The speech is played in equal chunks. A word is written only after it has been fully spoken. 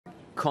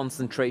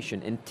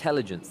Concentration,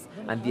 intelligence,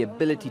 and the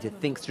ability to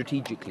think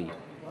strategically.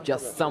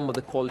 Just some of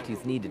the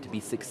qualities needed to be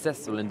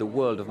successful in the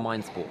world of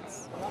mind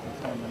sports.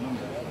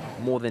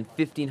 More than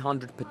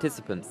 1,500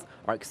 participants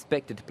are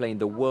expected to play in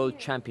the World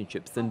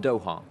Championships in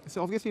Doha.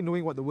 So obviously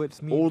knowing what the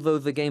words mean. Although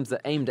the games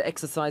are aimed at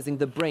exercising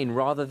the brain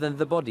rather than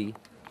the body,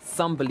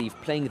 some believe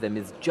playing them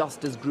is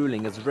just as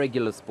grueling as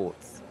regular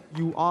sports.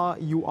 You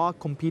are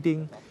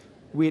competing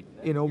with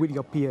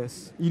your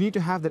peers. You need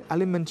to have that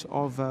element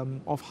of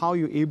how do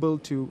you able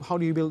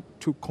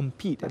to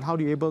compete, and how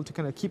do you able to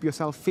kind of keep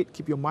yourself fit,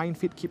 keep your mind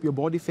fit, keep your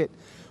body fit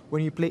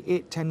when you play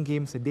 8-10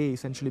 games a day,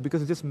 essentially,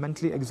 because it's just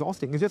mentally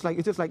exhausting. It's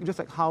just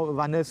like how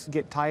runners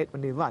get tired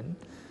when they run.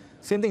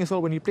 Same thing as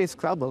well when you play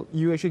Scrabble,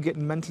 you actually get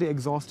mentally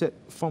exhausted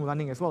from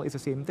running as well. It's the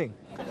same thing.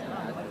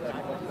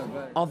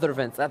 Other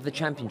events at the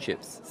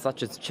championships,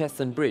 such as chess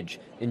and bridge,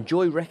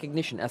 enjoy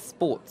recognition as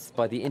sports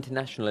by the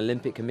International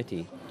Olympic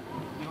Committee.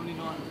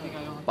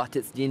 But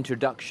it's the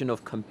introduction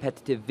of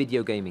competitive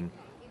video gaming,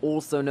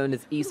 also known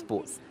as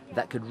esports,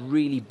 that could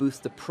really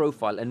boost the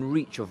profile and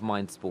reach of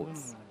mind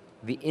sports.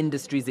 The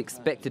industry is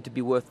expected to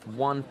be worth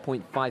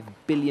 $1.5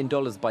 billion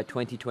by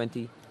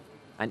 2020,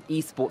 and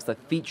esports are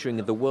featuring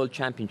in the World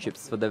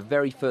Championships for the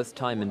very first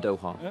time in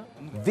Doha.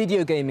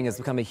 Video gaming has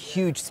become a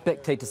huge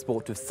spectator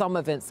sport, with some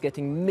events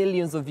getting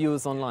millions of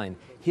viewers online.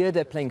 Here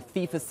they're playing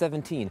FIFA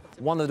 17,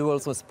 one of the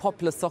world's most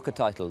popular soccer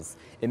titles.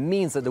 It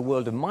means that the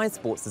world of mind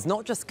sports is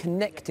not just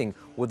connecting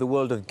with the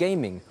world of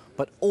gaming,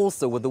 but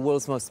also with the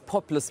world's most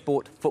popular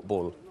sport,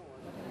 football.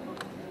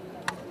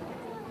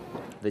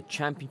 The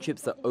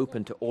championships are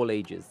open to all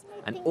ages,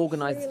 and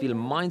organisers feel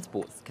mind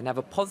sports can have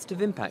a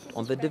positive impact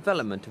on the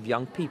development of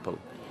young people.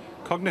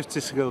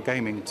 Cognitive skill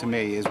gaming, to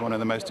me, is one of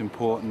the most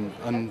important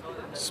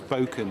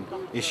unspoken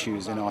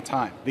issues in our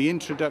time. The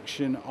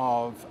introduction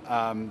of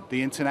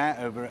the internet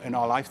in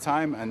our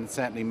lifetime, and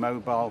certainly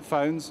mobile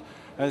phones,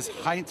 has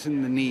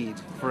heightened the need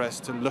for us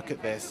to look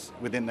at this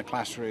within the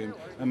classroom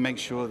and make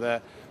sure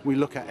that we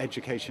look at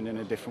education in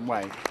a different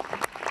way.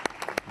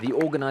 The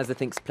organiser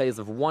thinks players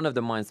of one of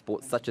the mind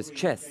sports, such as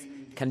chess,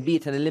 can be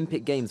at an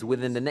Olympic Games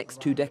within the next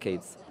 2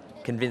 decades.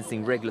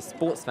 Convincing regular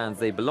sports fans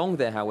they belong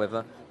there,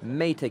 however,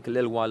 may take a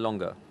little while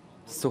longer.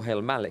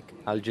 Sohail, Malik,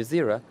 Al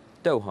Jazeera,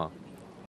 Doha.